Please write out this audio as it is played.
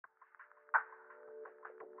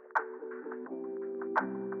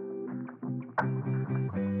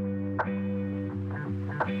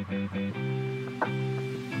Alright,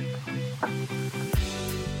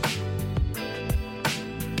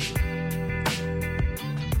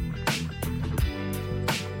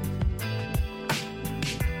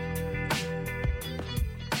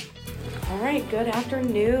 good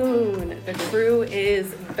afternoon. The crew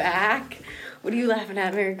is back. What are you laughing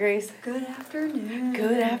at, Mary Grace? Good afternoon.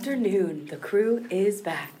 Good afternoon. The crew is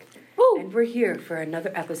back. Woo! And we're here for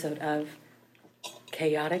another episode of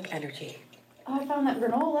Chaotic Energy. Oh, I found that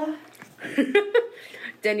granola.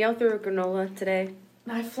 Danielle threw a granola today.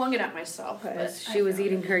 I flung it at myself. As she was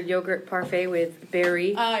eating her yogurt parfait with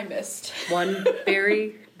berry. I missed. One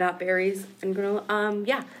berry, not berries, and granola.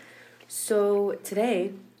 Yeah. So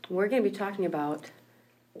today, we're going to be talking about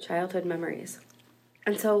childhood memories.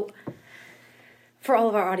 And so, for all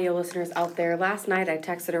of our audio listeners out there, last night I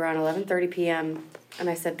texted around 11:30 p.m. and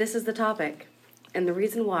I said, this is the topic. And the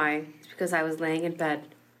reason why is because I was laying in bed,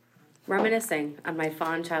 reminiscing on my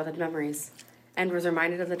fond childhood memories, and was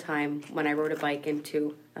reminded of the time when I rode a bike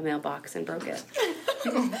into a mailbox and broke it.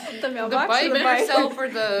 The mailbox? The bike itself or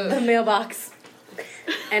The mailbox.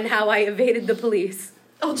 And how I evaded the police.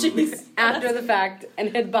 Oh, jeez. After the fact and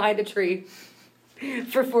hid behind a tree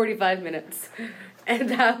for 45 minutes. And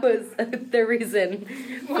that was the reason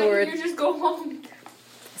Why for didn't you just go home?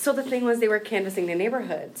 So the thing was, they were canvassing the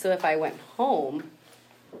neighborhood. So if I went home,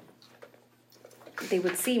 they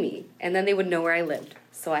would see me. And then they would know where I lived.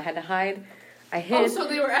 So I had to hide. I hid. Oh, so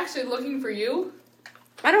they were actually looking for you?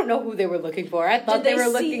 I don't know who they were looking for. I thought they were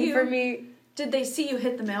see looking you? for me. Did they see you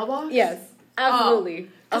hit the mailbox? Yes, absolutely.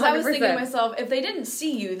 Because I was 100%. thinking to myself, if they didn't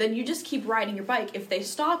see you, then you just keep riding your bike. If they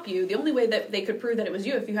stop you, the only way that they could prove that it was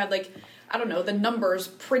you, if you had, like, I don't know, the numbers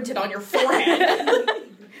printed on your forehead.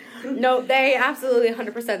 No, they absolutely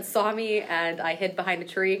 100% saw me, and I hid behind a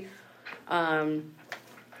tree.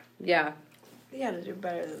 Yeah. You gotta do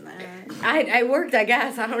better than that. I worked, I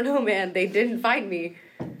guess. I don't know, man. They didn't find me.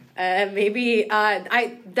 Maybe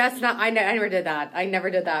I never did that. I never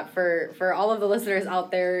did that. For all of the listeners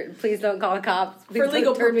out there, please don't call the cops. Please For don't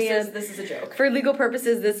legal turn me purposes, in. this is a joke. For legal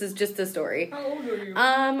purposes, this is just a story. How old are you?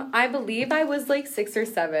 I believe I was like 6 or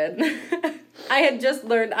 7. I had just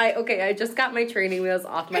learned. I just got my training wheels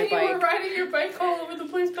off my and bike. you were riding your bike all over the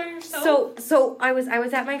place by yourself? So I was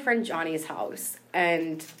at my friend Johnny's house,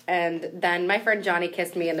 and then my friend Johnny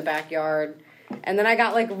kissed me in the backyard, and then I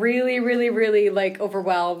got like really, really, really like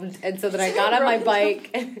overwhelmed, and so then I got on my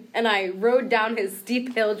bike and I rode down his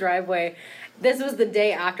steep hill driveway. This was the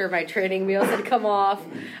day after my training wheels had come off.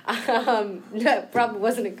 That probably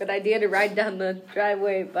wasn't a good idea to ride down the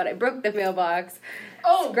driveway, but I broke the mailbox.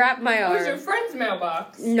 Scrapped my arm. It was your friend's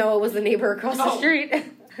mailbox. No, it was the neighbor across the street.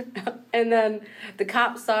 And then the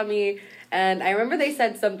cops saw me, and I remember they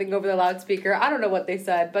said something over the loudspeaker. I don't know what they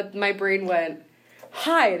said, but my brain went,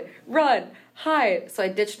 hide, run, hide. So I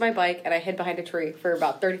ditched my bike, and I hid behind a tree for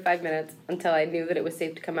about 35 minutes until I knew that it was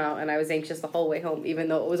safe to come out, and I was anxious the whole way home, even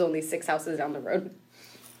though it was only 6 houses down the road.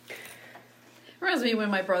 Reminds me when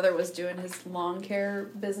my brother was doing his lawn care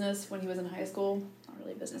business when he was in high school. Not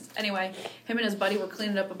really business. Anyway, him and his buddy were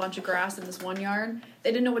cleaning up a bunch of grass in this one yard.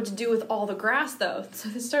 They didn't know what to do with all the grass, though, so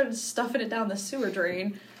they started stuffing it down the sewer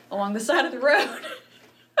drain along the side of the road.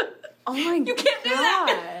 Oh my You can't do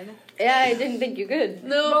that! Yeah, I didn't think you could.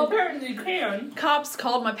 Well, No. apparently you can. Cops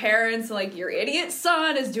called my parents, like, your idiot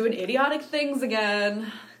son is doing idiotic things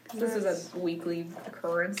again. This was a weekly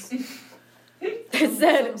occurrence. They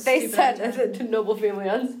said the Noble family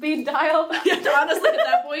on speed dial. Yeah, honestly, at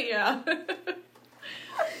that point, yeah.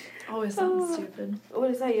 Always something stupid. What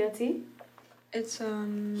is that, you got tea? It's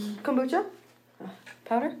Kombucha?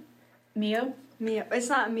 Powder? Mio? Mio. It's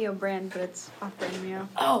not a Mio brand, but it's off-brand Mio.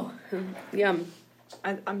 Oh, yum.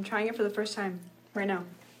 I'm trying it for the first time right now.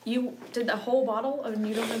 You did the whole bottle and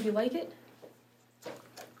you don't know if you like it?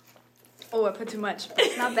 Oh, I put too much. But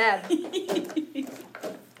it's not bad.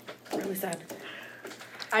 Really sad.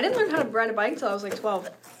 I didn't learn how to ride a bike until I was like 12.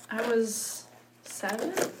 I was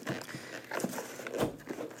 7?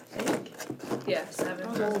 Yeah, 7. I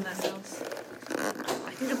was in that house.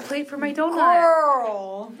 I need a plate for my donut.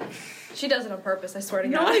 Girl. She does it on purpose, I swear to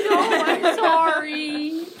No, God. I don't. I'm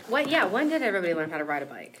sorry. What? Yeah. When did everybody learn how to ride a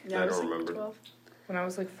bike? Yeah, I was don't like remember. 12. When I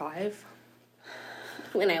was like 5.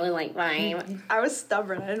 When I was like 5. I was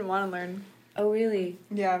stubborn. I didn't want to learn. Oh, really?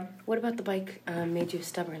 Yeah. What about the bike made you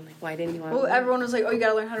stubborn? Like, why didn't you want to Well, learn? everyone was like, oh, you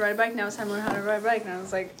gotta learn how to ride a bike. Now it's time to learn how to ride a bike. And I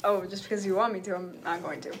was like, oh, just because you want me to, I'm not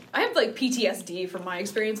going to. I have like PTSD from my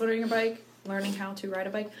experience learning how to ride a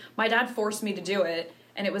bike. My dad forced me to do it,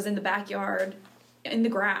 and it was in the backyard. in the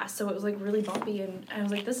grass, so it was like really bumpy, and I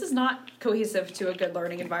was like, this is not cohesive to a good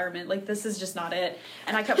learning environment. Like, this is just not it.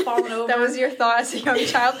 And I kept falling over. That was your thought as a young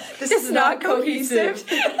child. This is not cohesive.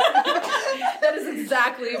 That is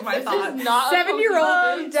exactly my thought.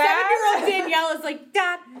 Seven-year-old Danielle is like,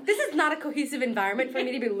 Dad, this is not a cohesive environment for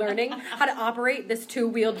me to be learning how to operate this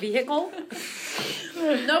two-wheeled vehicle.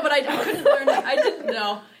 No, but I couldn't learn. I didn't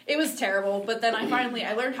know. It was terrible. But then I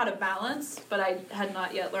learned how to balance, but I had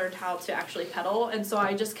not yet learned how to actually pedal. And so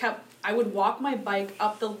I would walk my bike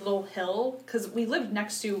up the little hill, because we lived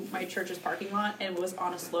next to my church's parking lot and it was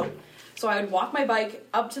on a slope. So I would walk my bike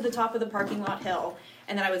up to the top of the parking lot hill,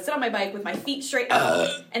 and then I would sit on my bike with my feet straight out,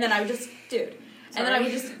 and then I would just, and then I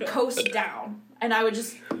would just coast down. And I would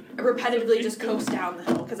just repetitively just coast down the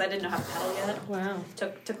hill, because I didn't know how to pedal yet. Wow.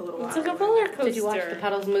 Took a little while. It's like a roller coaster. Did you watch the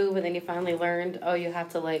pedals move and then you finally learned, oh, you have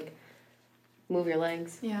to, like, move your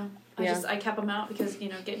legs? Yeah. I kept them out because,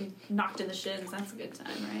 getting knocked in the shins, that's a good time,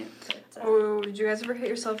 right? But, Oh, did you guys ever hit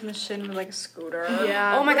yourself in the shin with like a scooter?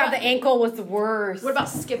 Yeah. Oh my God, the ankle was the worst. What about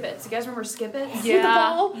skip-its? You guys remember skip-its? Yeah. With the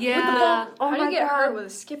ball? Yeah. With the ball? Oh How do my you get God. hurt with a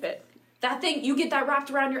skip it? That thing, you get that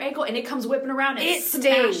wrapped around your ankle and it comes whipping around and It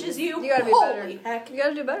smashes stings. you. You gotta be Holy better. heck. You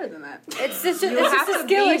gotta do better than that. It's just You it's have just a to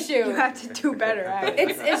skill be- issue. You have to do better at it.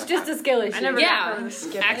 It's just a skill issue. I never Yeah, got hurt with the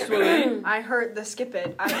skip it. actually. I hurt the skip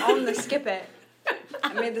it. I own the skip it.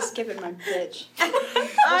 I made the skip it my bitch.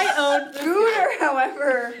 I own Scooter,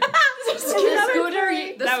 however. The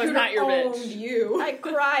scooter, That was not your bitch. owned you. I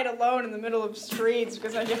cried alone in the middle of streets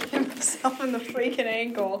because I just hit myself in the freaking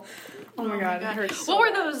ankle. Oh my god, it hurts so What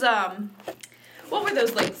were bad. those, what were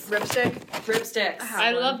those, like, Ripstick? ripsticks?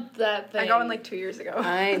 I loved that thing. I got one like 2 years ago.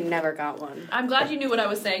 I never got one. I'm glad you knew what I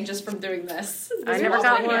was saying just from doing this. I never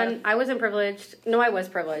got one. I wasn't privileged. No, I was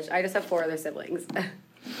privileged. I just have 4 other siblings.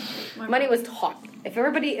 Money was taught. If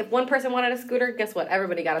one person wanted a scooter, guess what?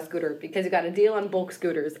 Everybody got a scooter because you got a deal on bulk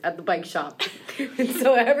scooters at the bike shop. And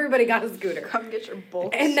so everybody got a scooter. Come get your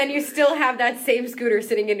bolts. And then you still have that same scooter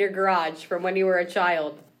sitting in your garage from when you were a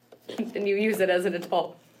child. And you use it as an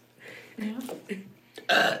adult. Yeah.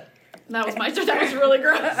 That was my turn. That was really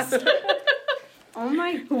gross. Oh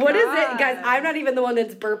my god. What is it? Guys, I'm not even the one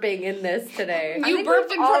that's burping in this today. I You think burped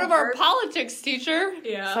we've in front all of our burped. politics teacher.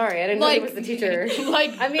 Yeah. Sorry, I didn't know he was the teacher.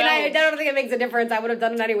 Like, I mean, I don't think it makes a difference. I would have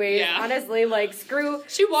done it anyways. Yeah. Honestly, like, screw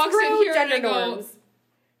She walks screw in here and gender I go, norms.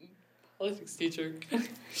 politics teacher.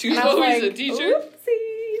 She was And I was always like, a teacher.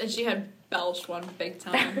 Oopsie. And she had belched one big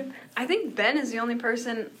time. I think Ben is the only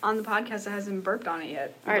person on the podcast that hasn't burped on it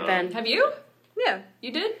yet. All right, Ben. Have you? Yeah.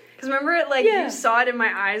 You did? Because remember it, like, Yeah. you saw it in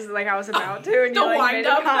my eyes like I was about to, and The you, like, wind made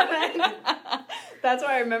a up. comment. That's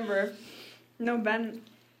why I remember. No, Ben.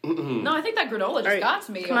 No, I think that granola just Alright, got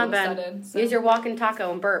to me Come all on, of a Ben. sudden. So. Use your walking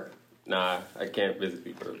taco and burp. Nah, I can't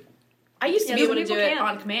physically burp. I used to Yeah, be able some to do people it can't.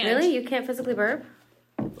 on command. Really? You can't physically burp?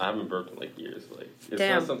 I haven't burped in like years. Like it's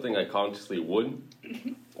Damn. not something I consciously would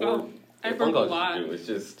or Oh, I burp a unconsciously lot. do. It's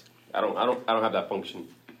just I don't have that function.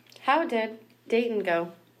 How did Dayton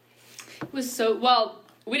go? It was so, well,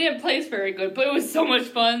 we didn't place very good, but it was so much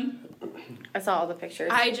fun. I saw all the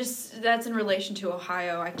pictures. That's in relation to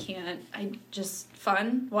Ohio.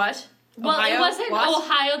 Fun? What? Well, Ohio? it wasn't What?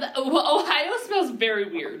 Ohio. Ohio smells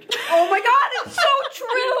very weird. Oh my god, it's so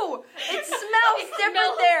true! It smells different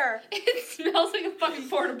smells- there. It smells like a fucking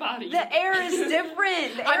porta potty. The air is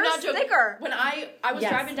different. The I'm air not is joking. thicker. When I was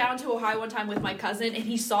Yes. driving down to Ohio one time with my cousin, and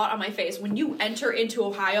he saw it on my face. When you enter into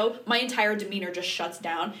Ohio, my entire demeanor just shuts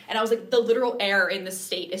down, and I was like, the literal air in this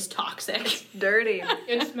state is toxic. Dirty.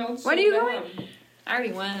 It smells so When are you bad. going? I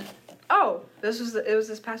already went Oh, it was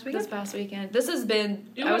this past weekend? this past weekend. This has been.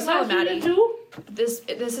 You I was went telling last Maddie. weekend too?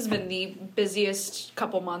 This has been the busiest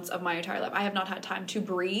couple months of my entire life. I have not had time to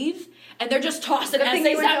breathe, and they're just tossing Good thing you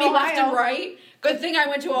essays went at to me left Ohio. and right. Good thing I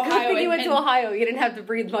went to Ohio. Good thing you and- went to and- Ohio. You didn't have to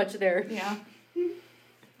breathe much there. Yeah.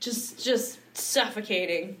 Just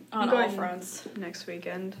suffocating on I'm all going fronts. next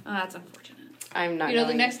weekend. Oh, that's unfortunate. I'm not You know,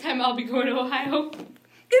 going. the next time I'll be going to Ohio, In another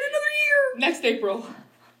year! next April.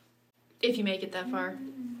 If you make it that far.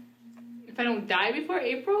 If I don't die before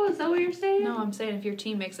April, is that what you're saying? No, I'm saying if your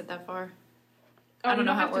team makes it that far. Oh, I don't you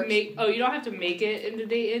know how have it to works. you don't have to make it into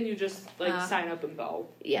Dayton. You just sign up and go.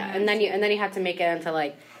 Yeah, Yeah, and then you have to make it into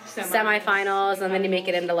like Semis. semifinals, and then you make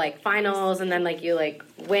it into like finals, and then like you like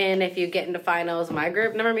win if you get into finals. My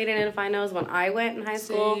group never made it into finals when I went in high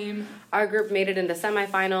school. Same. Our group made it into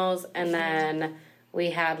semifinals, and then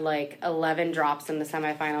we had like 11 drops in the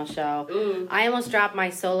semifinal show. Ooh. I almost dropped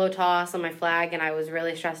my solo toss on my flag, and I was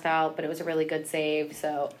really stressed out, but it was a really good save.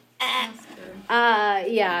 So,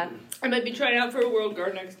 yeah. I might be trying out for a World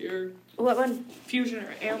Guard next year. What one? Fusion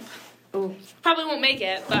or Amp. Ooh, Probably won't make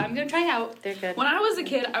it, but I'm gonna try out. they're good. When I was a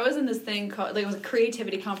kid, I was in this thing called, like, it was a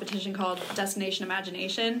creativity competition called Destination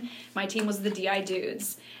Imagination. My team was the DI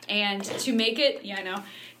Dudes. And to make it,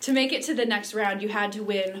 to make it to the next round, you had to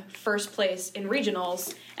win first place in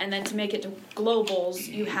regionals. And then to make it to globals,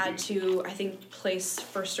 you had to, I think, place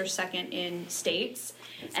first or second in states.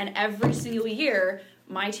 And every single year,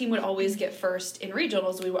 my team would always get first in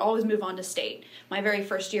regionals. We would always move on to state. My very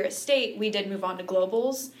first year at state, we did move on to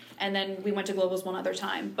globals, and then we went to globals one other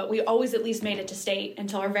time. But we always at least made it to state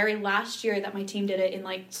until our very last year that my team did it in,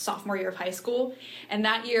 like, sophomore year of high school. And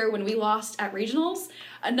that year, when we lost at regionals,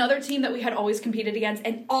 another team that we had always competed against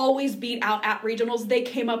and always beat out at regionals, they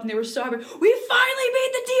came up and they were so happy. We finally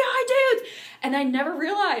beat the DI Dudes! And I never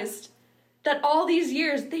realized that all these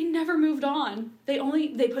years, they never moved on. They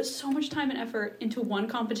put so much time and effort into one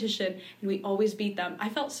competition, and we always beat them. I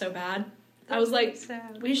felt so bad. I was like,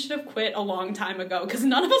 we should have quit a long time ago, because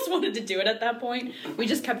none of us wanted to do it at that point. We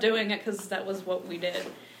just kept doing it because that was what we did.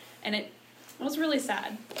 And it was really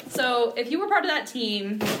sad. So if you were part of that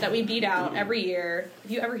team that we beat out every year, if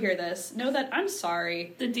you ever hear this, know that I'm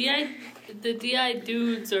sorry. The DI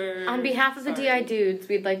dudes are... On behalf of the sorry. DI Dudes,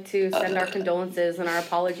 we'd like to send our condolences and our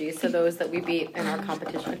apologies to those that we beat in our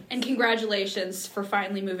competition. And congratulations for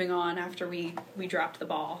finally moving on after we dropped the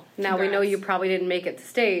ball. Now, we know Congrats. you probably didn't make it to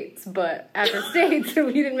states, but after states,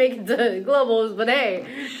 we didn't make it to globals, but hey,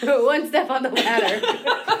 one step on the ladder.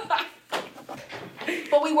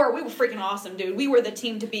 But we were freaking awesome, dude. We were the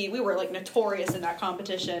team to beat. We were, like, notorious in that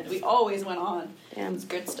competition. We always went on. Yeah. It was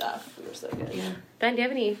good stuff. We were so good. Yeah. Ben, do you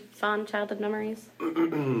have any fond childhood memories?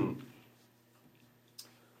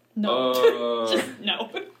 No. Just no.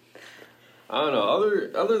 I don't know.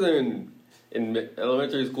 Other than in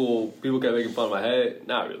elementary school, people kept making fun of my head.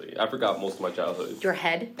 Not really. I forgot most of my childhood. Your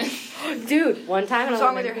head? Dude, one time... What's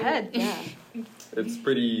wrong with your head? Yeah. It's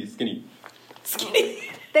pretty skinny. Skinny.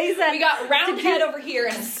 They said... We got round head over here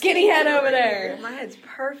and a skinny head over there. My head's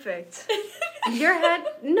perfect. Your head...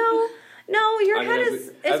 No, your I mean, head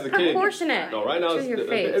as a kid- proportionate No, right now to your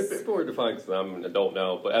face. it's more defined because I'm an adult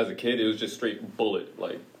now. But as a kid, it was just straight bullet.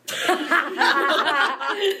 Like,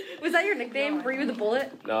 Was that your nickname? Were you the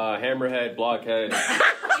bullet? hammerhead, blockhead,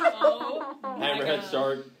 Oh, hammerhead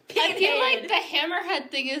shark. I feel like the hammerhead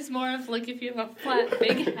thing is more of like if you have a flat,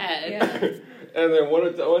 big head. Yeah. And then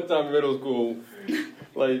one time in middle school,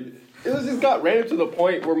 like, it was just got random to the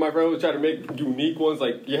point where my friend was trying to make unique ones,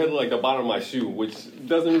 like, you had like the bottom of my shoe, which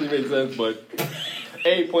doesn't really make sense, but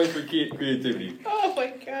 8 points for creativity. Oh my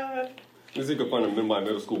god. This is a fun in my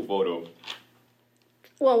middle school photo.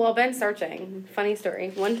 Well, while Ben's searching, funny story.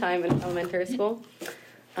 One time in elementary school,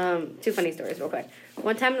 two funny stories real quick.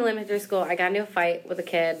 One time in elementary school, I got into a fight with a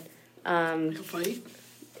kid. A fight?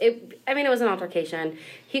 It was an altercation.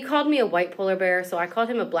 He called me a white polar bear, so I called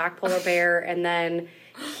him a black polar bear, and then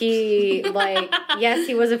he, yes,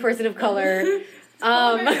 he was a person of color.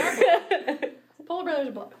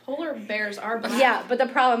 Polar bears are black. Yeah, but the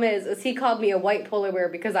problem is he called me a white polar bear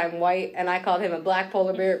because I'm white, and I called him a black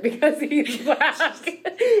polar bear because he's black.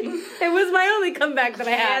 It was my only comeback that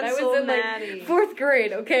I had. I was in Maddie. 4th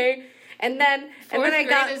grade, okay? And then I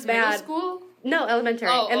got is mad. middle school? No, elementary.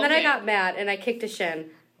 Oh, and then I okay. got mad and I kicked his shin.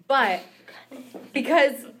 But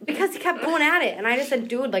because he kept going at it, and I just said,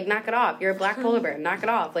 dude, like, knock it off. You're a black polar bear. Knock it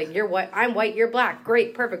off. Like, you're white. I'm white. You're black.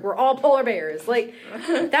 Great. Perfect. We're all polar bears. Like,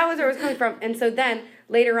 that was where it was coming from. And so then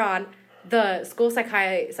later on, the school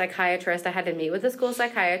psychiatrist, I had to meet with the school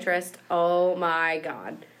psychiatrist. Oh my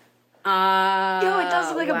God. Yo, it does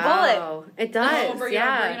look like a bullet. It does. Over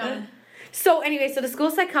Yeah. So anyway, so the school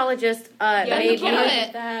psychologist made kill me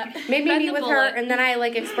it. made me Bend meet the with her, bullet. and then I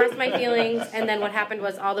expressed my feelings, and then what happened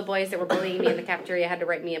was all the boys that were bullying me in the cafeteria had to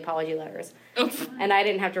write me apology letters, and I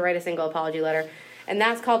didn't have to write a single apology letter, and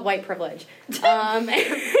that's called white privilege. But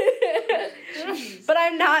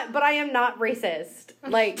I am not racist.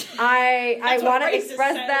 Like I That's want what to racist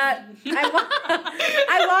express says. that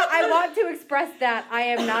I want to express that I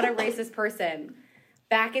am not a racist person.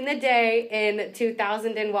 Back in the day, in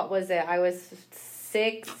 2000 and what was it? I was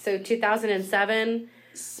 6, so 2007.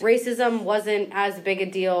 Racism wasn't as big a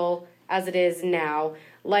deal as it is now.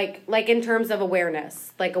 Like in terms of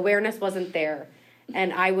awareness, awareness wasn't there,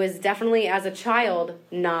 and I was definitely as a child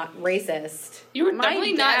not racist. You were My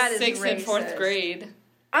definitely dad not is 6th and 4th racist. grade.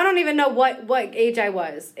 I don't even know what age I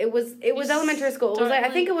was. It was elementary school. It was I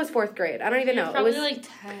think it was 4th grade. I don't even know. It Probably was like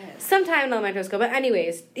 10. sometime in elementary school. But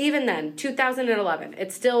anyways, even then, 2011,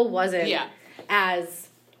 it still wasn't Yeah. as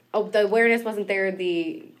the awareness wasn't there.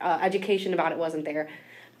 The education about it wasn't there.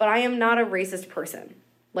 But I am not a racist person.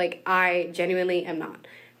 Like, I genuinely am not.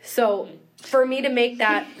 So for me to make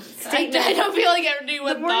that I statement, don't feel like The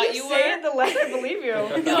anyone more thought you you say were. it, the less I believe you.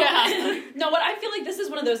 No, Yeah. no, but I feel like this is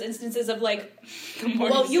one of those instances of like, The more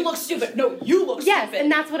well, you you look stupid. No, you look yes, stupid.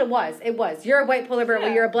 and that's what it was. It was you're a white polar bear, but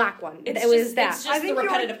Yeah. you're a black one. It's it was just, that. It's I just think the you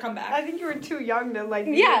were- repetitive comeback. I think you were too young to like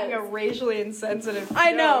be Yes. making a racially insensitive.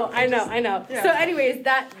 I know, joke. I know. Yeah. So, anyways,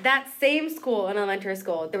 that same school in elementary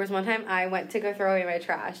school, there was one time I went to go throw away my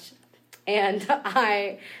trash, and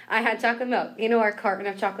I had chocolate milk. You know our carton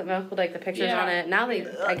of chocolate milk with like the pictures Yeah. on it. Now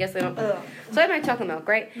I guess they don't. Ugh. So I had my chocolate milk,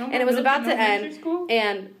 right? No and more it was milk about in to elementary end. school?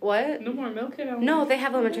 And what? No more milk at all. No, they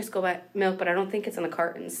have elementary school milk, but I don't think it's in the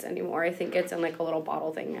cartons anymore. I think it's in like a little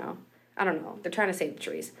bottle thing now. I don't know. They're trying to save the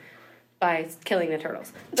trees by killing the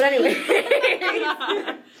turtles. But anyway,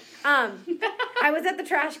 I was at the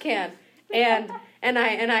trash can and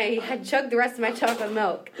I had chugged the rest of my chocolate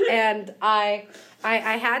milk and I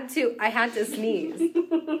had to sneeze.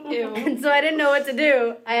 Ew. And so I didn't know what to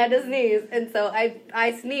do. I had to sneeze, and so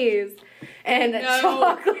I sneezed, and No.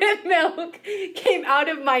 chocolate milk came out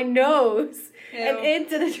of my nose and Ew.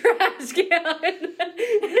 into the trash can.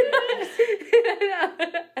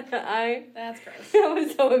 That's gross. I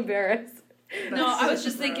was so embarrassed. No, I was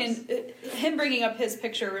just gross. thinking, him bringing up his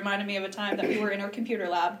picture reminded me of a time that we were in our computer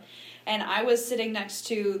lab, and I was sitting next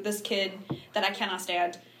to this kid that I cannot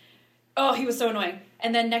stand. Oh, he was so annoying.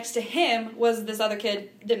 And then next to him was this other kid,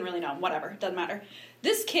 didn't really know him, whatever, doesn't matter.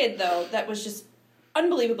 This kid, though, that was just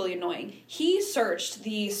unbelievably annoying. He searched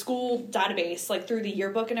the school database, like through the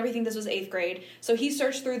yearbook and everything. This was 8th grade. So he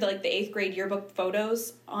searched through the 8th grade yearbook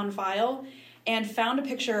photos on file and found a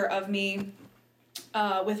picture of me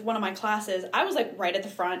with one of my classes. I was like right at the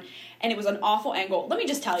front, and it was an awful angle. Let me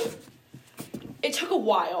just tell you, it took a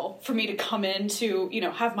while for me to come in to,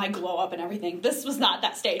 have my glow up and everything. This was not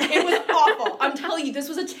that stage. It was awful. I'm telling you, this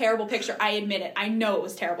was a terrible picture. I admit it. I know it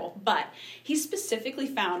was terrible. But he specifically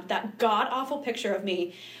found that god-awful picture of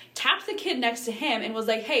me, tapped the kid next to him, and was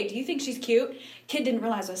like, hey, do you think she's cute? Kid didn't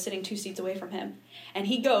realize I was sitting 2 seats away from him. And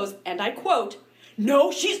he goes, and I quote,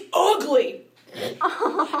 no, she's ugly. And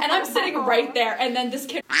I'm sitting right there, and then this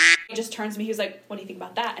kid just turns to me. He was like, what do you think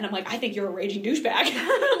about that? And I'm like, I think you're a raging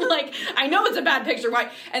douchebag. Like, I know it's a bad picture. Why?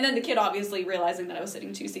 And then the kid, obviously realizing that I was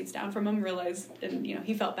sitting 2 seats down from him, realized, and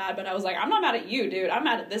he felt bad. But I was like, I'm not mad at you, dude. I'm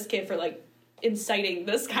mad at this kid for like inciting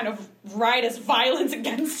this kind of riotous violence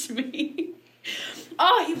against me.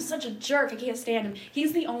 Oh, he was such a jerk. I can't stand him.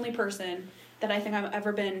 He's the only person that I think I've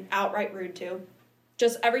ever been outright rude to.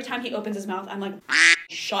 Just every time he opens his mouth, I'm like,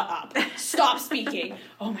 shut up. Stop speaking.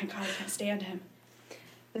 Oh my God, I can't stand him.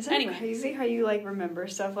 Isn't Anyway. it crazy how you like remember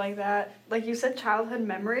stuff like that? Like you said, childhood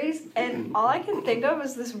memories, and all I can think of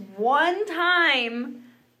is this one time.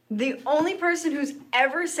 The only person who's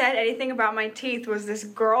ever said anything about my teeth was this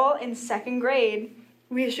girl in 2nd grade.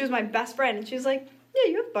 She was my best friend, and she was like,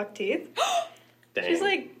 "Yeah, you have buck teeth." Dang. She's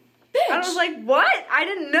like, I was like, "What? I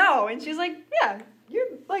didn't know." And she's like, "Yeah, you're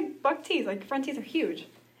like buck teeth. Like your front teeth are huge."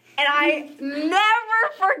 And I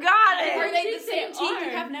never forgot it. Are they the same they teeth you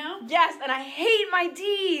are. have now? Yes, and I hate my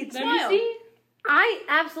teeth. Let me see. I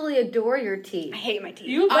absolutely adore your teeth. I hate my teeth.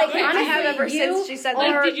 You Like, okay. honestly, I have ever since she said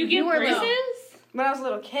Like, that. did you get you were braces? When I was a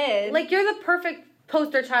little kid. Like, you're the perfect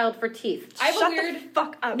poster child for teeth. I have shut a weird. the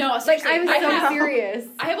fuck up. No, Like, seriously, I'm I so have, serious.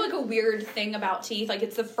 I have like a weird thing about teeth. Like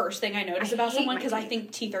it's the first thing I notice I about hate someone my because I teeth.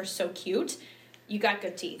 think teeth are so cute. You got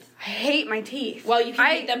good teeth. I hate my teeth. Well, you can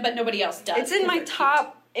I- hate them, but nobody else does. It's in 'cause my they're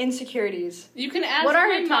top insecurities. You can ask What are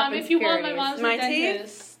my your top mom if you want. My insecurities? mom's My a teeth?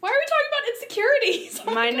 dentist. cute. Why are we talking about insecurities?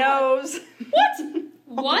 Oh My God. nose.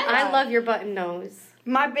 What? What? I love your button nose.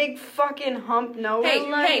 My big fucking hump nose. Hey,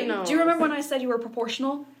 love hey, your nose. do you remember when I said you were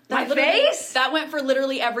proportional? My literally- face? That went for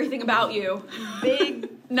literally everything about you. Big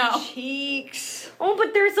No. cheeks. Oh,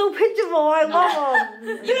 but they're so pitchable. I love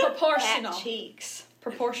them. You're proportional. Fat cheeks.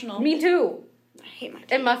 Proportional. Me too. I hate my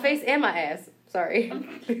teeth. And my face and my ass. Sorry.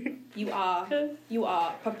 You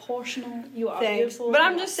are proportional. You are Thanks. beautiful. But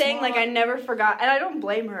I'm you just are saying, like, I smart. never forgot, and I don't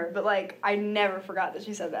blame her, but, like, I never forgot that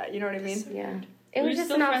she said that. You know what I mean? Yeah. It Were was you just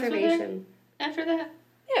still an friends with her? observation. After that?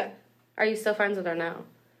 Yeah. Are you still friends with her now?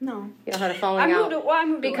 No. You all had a I falling moved, out I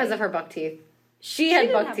moved because away. of her buck teeth. She She had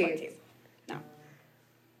didn't buck have teeth.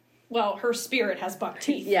 Well, her spirit has buck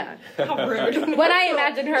teeth. Yeah. How rude. When I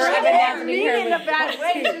imagine her, I'm imagining Me her in with a bad buck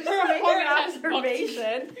way. teeth. She's just making an has buck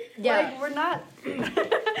observation. Yeah. Like, we're not.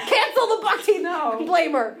 Cancel the buck teeth. No.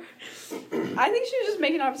 Blame her. I think she was just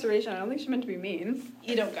making an observation. I don't think she meant to be mean.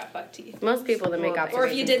 You don't got buck teeth. Most people that make Well, observations.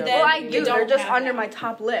 or if you did don't. that- Well, I you do. don't They're just have under that. my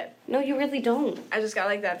top lip. No, you really don't. I just got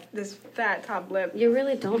like this fat top lip. You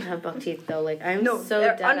really don't have buck teeth though. Like I'm No, so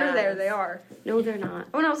they're dead under ass. there. They are. No, they're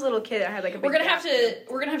not. When I was a little kid, I had like a big We're gonna gap.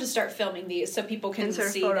 have to start filming these so people can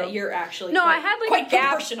Insert see photo. that you're actually No, quite, I had, like, quite a gap.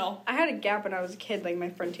 proportional. I had a gap when I was a kid. Like my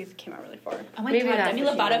front teeth came out really far. Oh my Maybe god, that's Demi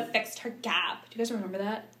what she Lovato meant. fixed her gap. Do you guys remember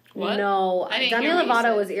that? What? No, I didn't Demi hear what you Lovato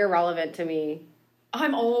said. was irrelevant to me.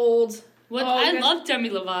 I'm old. What? Oh, you I guys- love Demi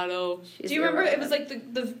Lovato. She's Do you remember? It irrelevant. was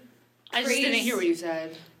like the I just didn't hear what you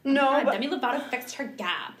said. No, God, but Demi Lovato fixed her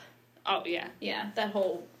gap. Oh yeah. Yeah, that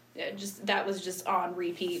whole that was just on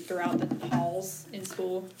repeat throughout the halls in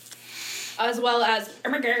school, as well as oh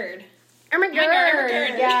my god. Oh my my God, oh my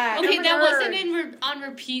God. Yeah. Okay, Oh my that God. wasn't on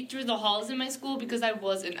repeat through the halls in my school because I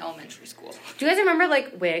was in elementary school. Do you guys remember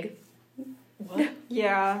like Wig? What?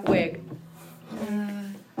 yeah. Wig.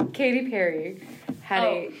 Katy Perry had a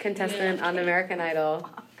Oh, contestant yeah. on American Idol.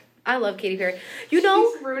 I love Katy Perry. You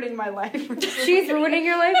know, She's ruining my life. she's ruining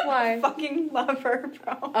your life. I Why? fucking love her,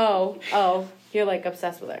 bro. Oh, you're like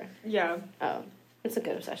obsessed with her. Yeah. Oh, it's a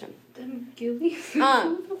good obsession. Them gillies.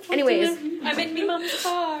 Anyways, I'm in me mom's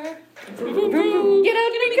car. get out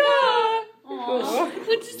of the car.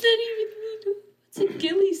 What does that even mean? What's a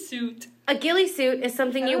ghillie suit? A ghillie suit is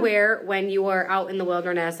something you wear when you are out in the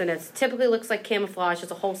wilderness, and it typically looks like camouflage.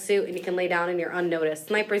 It's a whole suit, and you can lay down and you're unnoticed.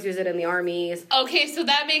 Snipers use it in the armies. Okay, so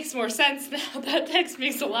that makes more sense now. That text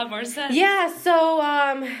makes a lot more sense. Yeah,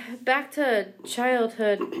 so back to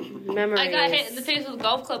childhood memories. I got hit in the face with a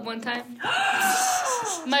golf club one time.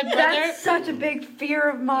 My brother, That's such a big fear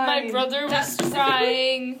of mine. my brother was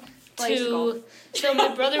trying Plays to. golf. So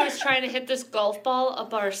my brother was trying to hit this golf ball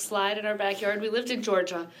up our slide in our backyard. We lived in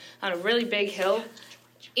Georgia on a really big hill,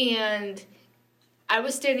 and I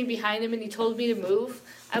was standing behind him, and he told me to move.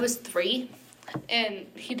 I was 3, and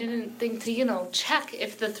he didn't think to check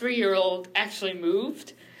if the 3-year-old actually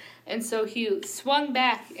moved. And so he swung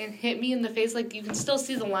back and hit me in the face. Like, you can still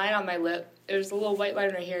see the line on my lip. There's a little white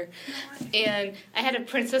line right here. And I had a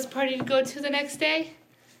princess party to go to the next day.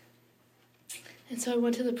 And so I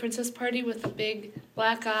went to the princess party with a big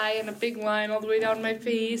black eye and a big line all the way down my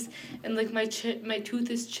face. And, like, my tooth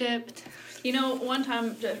is chipped. You know, one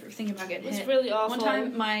time, just thinking about getting It was hit. really awful. One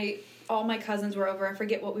time, all my cousins were over. I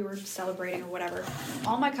forget what we were celebrating or whatever.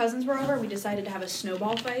 All my cousins were over. We decided to have a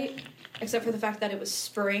snowball fight, except for the fact that it was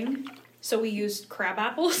spring, so we used crab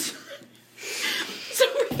apples. So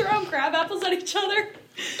we're throwing crab apples at each other,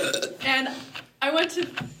 and I went to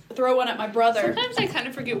throw one at my brother. Sometimes I kind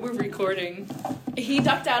of forget we're recording. He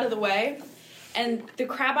ducked out of the way, and the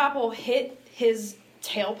crab apple hit his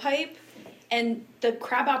tailpipe, and the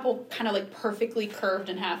crab apple kind of like perfectly curved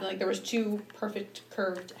in half. Like there was 2 perfect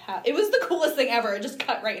curved half. It was the coolest thing ever. It just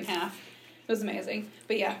cut right in half. It was amazing.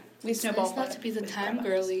 But yeah, we snowball. It's not to be the with time crab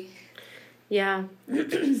girly. Yeah.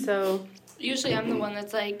 So. Usually I'm the one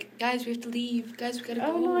that's like, guys, we have to leave. Guys, we gotta go.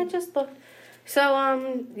 Oh no, I just looked.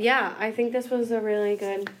 So yeah, I think this was a really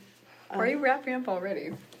good. Why are you wrapping up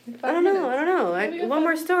already? I don't know. One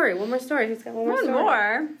more story. Who's got one more One story?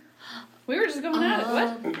 more. We were just going at it.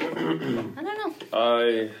 What? I don't know.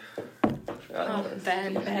 I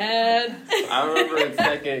Ben. Bad. I remember in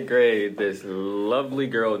 2nd grade, this lovely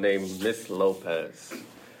girl named Miss Lopez.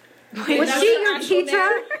 Was That's she her your actual teacher?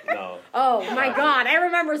 name? No. Oh my God! I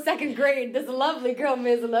remember 2nd grade. This lovely girl,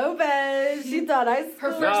 Miss Lopez. She thought I.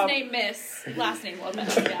 Her No. first name Miss, last name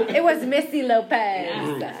Lopez. Yeah. It was Missy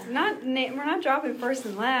Lopez. We're not dropping first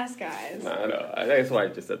and last, guys. No. That's why I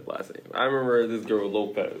just said last name. I remember this girl,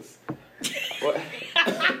 Lopez. What? I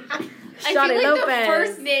feel Shawty like Lopez. the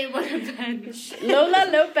first name would have been. Lola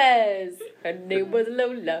Lopez. Her name was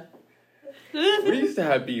Lola. We used to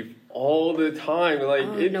have beef all the time. Like,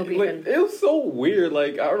 Oh, it, no like, beefing. it was so weird.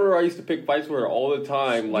 Like, I remember I used to pick fights with her all the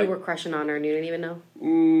time. Like, You were crushing on her and you didn't even know.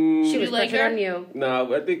 mm, She was You like crushing her? on you.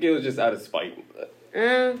 nah, I think it was just out of spite.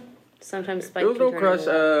 Sometimes spite. There was can no turn crush.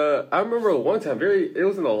 into I remember one time. It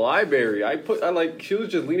was in the library. She was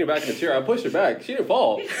just leaning back in the chair. I pushed her back. She didn't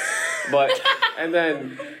fall, but and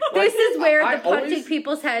then This is where I the punching always-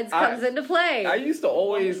 people's heads I- comes into play. I used to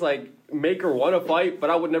always like make her want to fight, but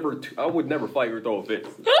I would never fight or throw a fit.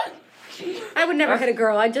 I would never hit a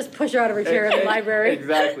girl. I'd just push her out of her chair in the library.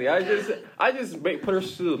 Exactly. I just put her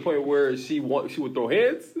to the point where she would throw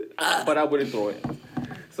hands, but I wouldn't throw hands.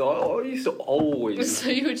 So I used to always So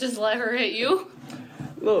you would just let her hit you?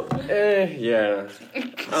 look. Yeah. I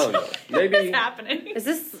don't know. Maybe. What's happening? Is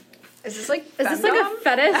this like a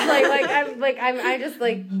fetish? I just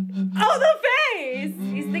like, oh, the face.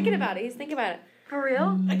 He's thinking about it. For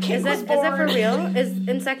real? Is it for real? Is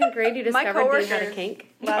in second grade you discovered that you had a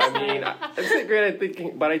kink? I mean, in second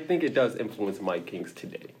grade, I think it does influence my kinks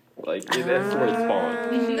today. Like, that's where it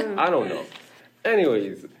spawned. I don't know.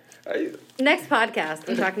 Anyways. Next podcast,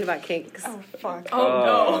 we're talking about kinks. Oh, fuck. Oh,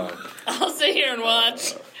 no. I'll sit here and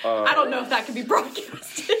watch. I don't know if that can be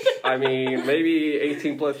broadcasted. I mean, maybe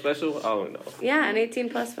 18 plus special? I don't know. Yeah, an 18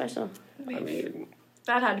 plus special. I mean...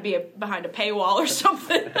 That had to be behind a paywall or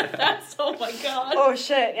something. That's, oh my god. Oh,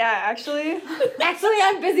 shit. Yeah, actually. Actually,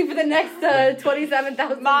 I'm busy for the next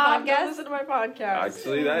 27,000 Mom, don't podcasts. listen to my podcast.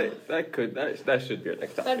 Actually, that should be our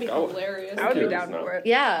next topic. That'd be hilarious. I would be Curious down now. for it.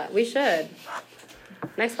 Yeah, we should.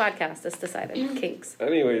 Next podcast is decided. Kinks.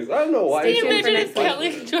 Anyways, I don't know why. Stay Can you tuned for imagine next if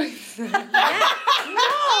week. Kelly joins? No,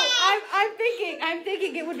 I'm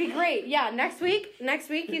thinking it would be great. Yeah, next week,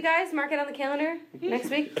 you guys, mark it on the calendar. Next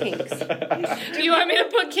week, kinks. Do you want me to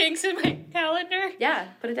put kinks in my calendar? Yeah,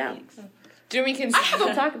 put it down. Jimmy can.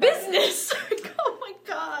 We'll talk about it. Business. Oh my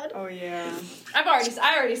god. Oh, yeah.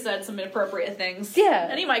 I already said some inappropriate things. Yeah.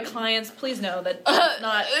 Any of my clients, please know that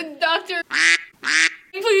not. Doctor.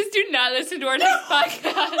 Please do not listen to our next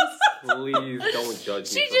podcast. Please don't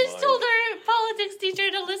judge me. She for just mine. told her politics teacher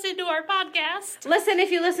to listen to our podcast. Listen,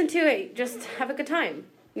 if you listen to it, just have a good time.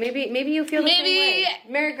 Maybe you feel the same Maybe- way.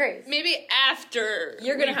 Mary Grace. Maybe after.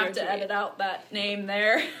 You're gonna we have to graduate. edit out that name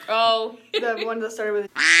there. Oh. The one that started with.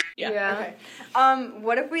 Yeah. Okay.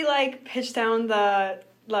 What if we like pitch down the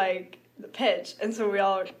pitch, and so we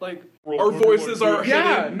all like. Our voices are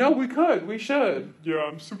Yeah, hidden. no, we could. We should. Yeah,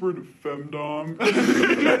 I'm super into femdom.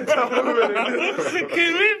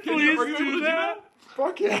 Can we please Are you able to do that?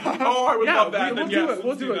 Fuck yeah. Oh, I would Yeah, love that. we'll Then do yes, it. We'll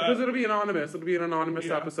let's do it that. because it'll be anonymous. It'll be an anonymous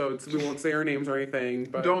Yeah. episode, so we won't say our names or anything.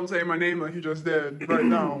 But Don't say my name like you just did right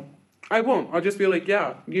now. I won't. I'll just be like,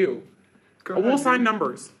 yeah, you. Go We'll ahead, sign dude.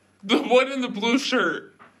 numbers. The one in the blue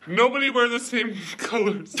shirt. Nobody wear the same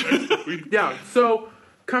colors next week. Yeah. So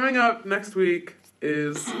coming up next week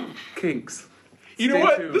is kinks. You know Stay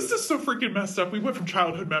what? tuned. This is so freaking messed up. We went from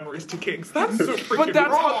childhood memories to kinks. That's so freaking But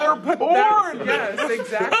that's wrong. how they're born. Yes,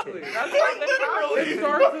 exactly. That's how Literally. it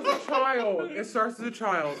starts as a child. It starts as a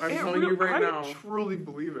child. I'm telling you right now. I truly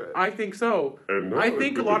believe it. I think so. And I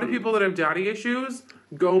think a lot of people that have daddy issues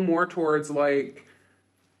go more towards like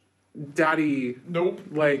daddy, Nope.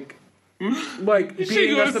 like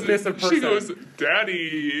being a submissive person. She goes,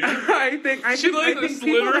 Daddy. I think She like I think slid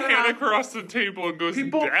people her that hand have- across the table and goes,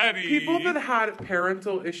 People Daddy. that had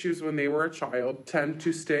parental issues when they were a child tend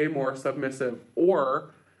to stay more submissive,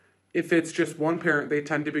 or if it's just one parent, they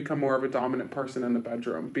tend to become more of a dominant person in the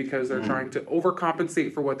bedroom because they're trying to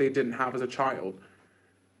overcompensate for what they didn't have as a child.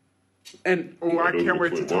 And Oh, I can't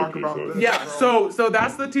wait to talk about this. yeah, bro. so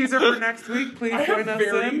that's the teaser for next week. Please I join have us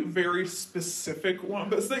very, in. very specific one.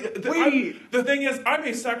 The Wait. the thing is, I'm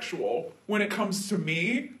asexual when it comes to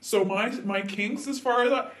me. So my kinks, as far as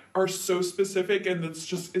that, are so specific, and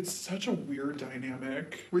it's such a weird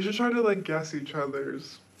dynamic. We should try to like guess each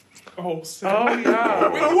other's. Oh, sick. Oh,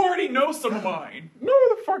 yeah. You already know some of mine. No,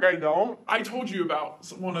 the fuck I don't. I told you about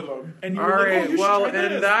one of them, and you All were like, right, "Oh, you should well, try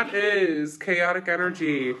and this." that is chaotic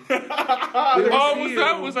energy.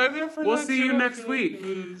 Oh, was I there for We'll that see you joke? next week.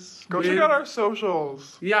 Go With- check out our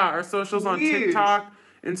socials. Yeah, our socials on Please. TikTok,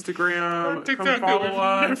 Instagram. Our TikTok Come that follow we've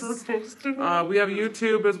us. never posted. We have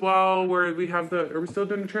YouTube as well, where we have the. Are we still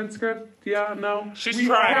doing transcript? Yeah, no. She's We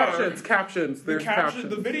trying. are. Captions. The There's caption,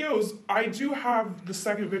 captions. the videos. I do have the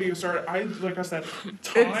second video started. Like I said,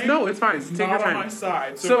 time. It's fine. is Take your not on time. my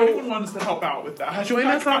side. So, So- if anyone wants to help out with that, Join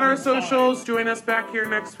I us on our got time. socials. Join us back here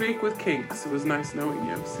next week with Kinks. It was nice knowing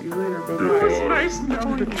you. See you later. Bye It was bye. nice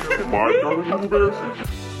knowing you. Bye, Dr. Blueberry.